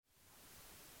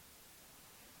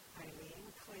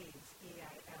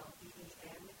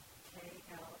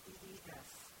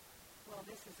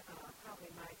this is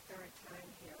probably my third time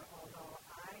here, although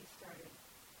I started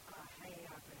hanging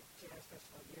out at a jazz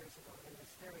festival years ago in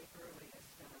this very earliest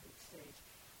stage.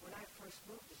 When I first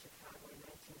moved to Chicago in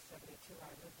 1972,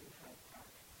 I lived in Hyde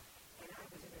Park, and I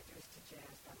was introduced to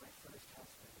jazz by my first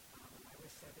husband when I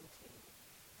was 17,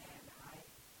 and I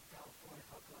fell for it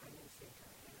hook, line, and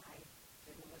sinker, and I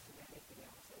didn't listen to anything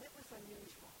else. And it was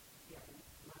unusual here in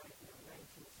my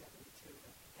 1972 to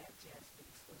have jazz be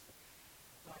exclusive.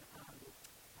 But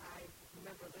I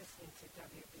remember listening to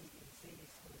WBEZ,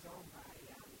 who was owned by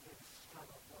the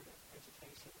Chicago Board of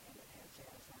Education, and it had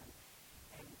jazz on.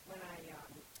 And when I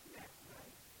met my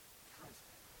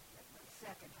husband, my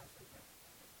second husband, but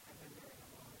I've been married a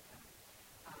long time,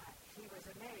 he was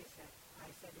amazed that I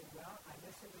said to him, well, I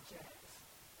listen to jazz,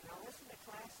 and I'll listen to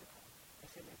classical. I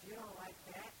said, if you don't like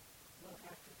that, we'll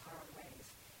have to part ways.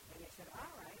 And he said,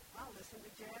 all right, I'll listen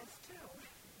to jazz too.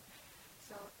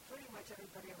 So pretty much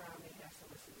everybody around me has to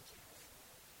listen to jazz.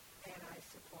 And I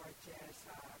support jazz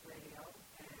radio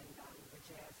and the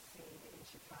jazz scene in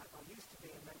Chicago. I used to be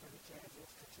a member of the Jazz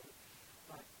Institute,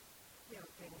 but,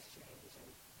 things change.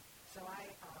 And so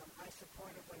I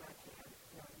support it when I can,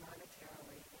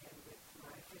 monetarily and with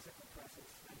my physical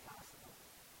presence when possible.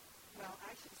 Well,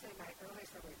 I should say my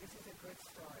earliest memory, this is a good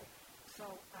story. So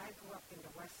I grew up in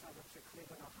the west suburbs of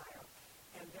Cleveland, Ohio,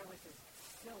 and there was this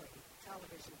silly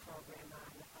television program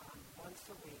on once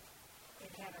a week. It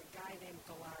had a guy named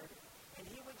Gallardi, and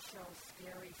he would show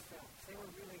scary films. They were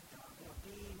really dumb,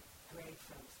 B-grade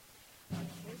films. But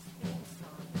his theme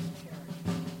song was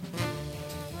Charity.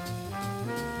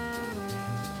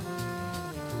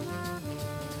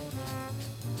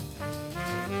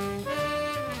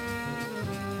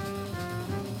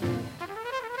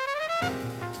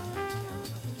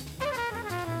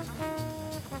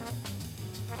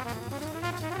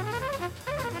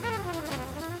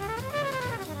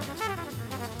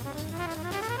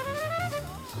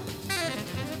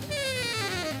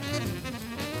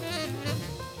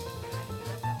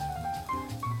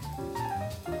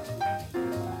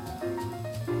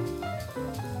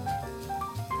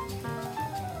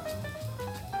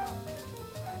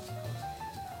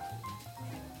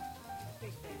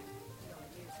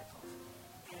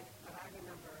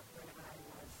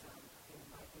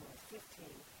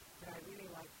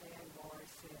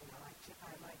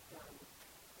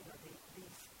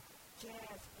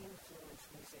 Jazz-influenced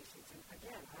musicians. And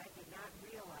again, I did not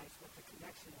realize what the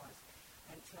connection was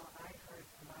until I heard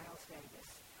Miles Davis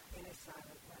in a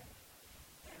silent way.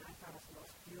 And I thought it was the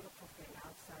most beautiful thing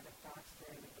outside of Bach's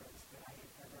Brandenburgs that I had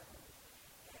ever heard.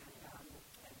 And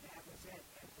that was it.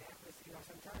 And that was, so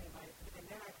I'm telling you, and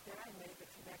then I made the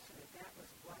connection that that was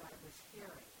what I was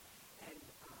hearing. And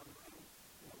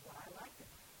why I liked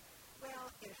it. Well,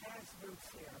 it has roots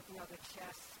here. The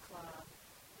chess club,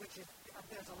 which is,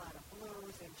 there's a lot of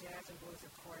blues, and jazz and blues,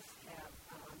 of course, have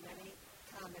many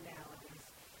commonalities.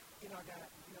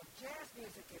 Jazz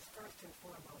music is first and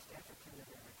foremost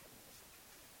African-American music.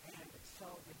 And so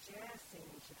the jazz scene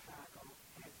in Chicago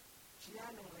has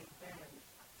generally been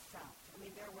South.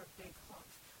 There were big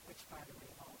clubs, which, by the way,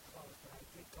 all closed, but I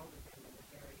did go to them in the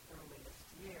very earliest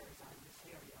years. I was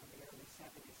here, in the early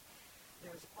 70s.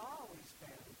 There's always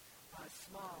been a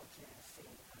small jazz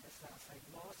scene on the South Side,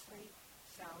 mostly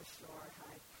South Shore,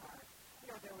 Hyde Park.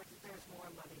 There's more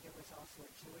money. There was also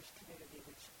a Jewish community,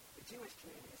 which the Jewish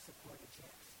community has supported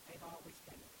jazz. They've always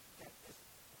been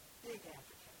big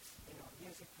advocates,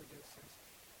 music producers,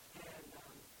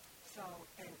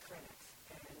 and critics.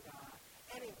 And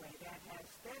anyway, that has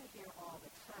been here all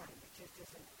the time. It just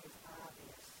isn't as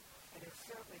obvious. And it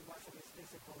certainly wasn't as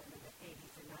visible in the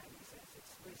 80s and 90s as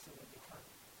it's recently become.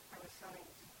 I was telling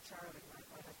Charlie, my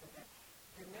husband, that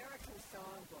the American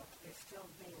Songbook is still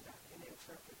being done and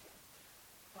interpreted,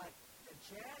 but the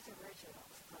jazz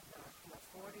originals of the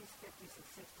 40s, 50s, and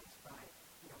 60s by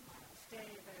Miles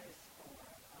Davis or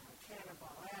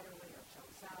Cannonball Adderley or Joe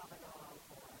Zawinul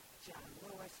or John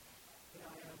Lewis, there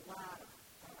are a lot of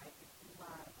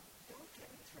them don't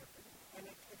get interpreted. And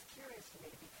it's curious to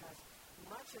me because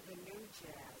much of the new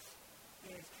jazz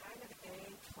is kind of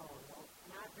atonal,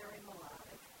 not very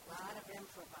melodic, a lot of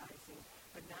improvising,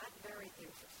 but not very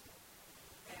interesting.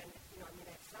 And,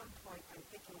 at some point I'm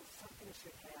thinking something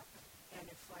should happen. And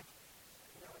it's like,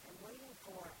 I'm waiting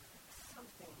for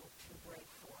something to break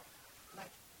forth.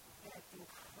 Like that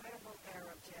incredible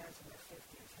era of jazz in the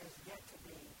 50s has yet to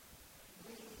be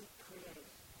recreated.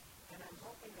 And I'm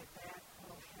hoping that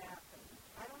will happen.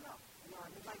 I don't know.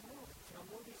 Like movies.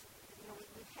 Movies,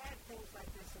 we've had things like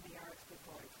this in the arts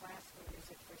before, in classical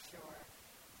music for sure.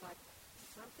 But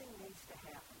something needs to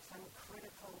happen, some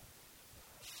critical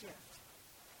shift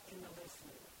in the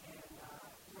listening, and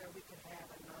where we could have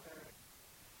another,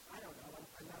 I don't know,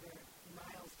 another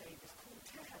Miles Davis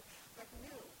quintet, but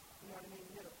new, you know what I mean,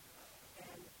 new.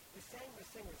 And the same with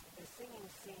singers. The singing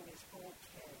scene is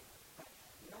okay, but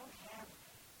you don't have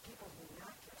people who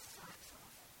knock your socks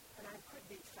off. And I could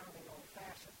be sounding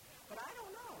old-fashioned, but I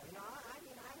don't know. You know, I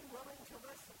mean, I'm willing to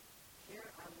listen. Here,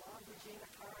 I love Regina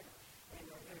Carter, and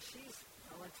she's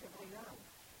relatively young.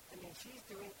 I mean, she's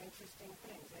doing interesting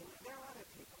things, and there are other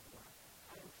people who are.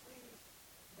 I'm pleased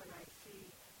when I see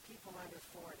people under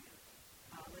 40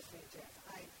 listening to jazz.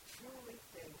 I truly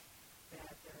think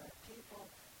that there are people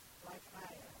like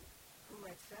I am who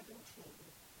at 17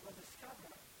 will discover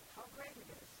how great it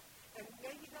is. And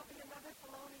maybe there'll be another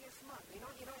Thelonious Monk. You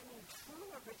know what I mean? True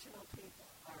original people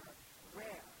are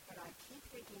rare, but I keep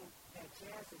thinking that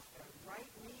jazz is the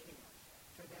right medium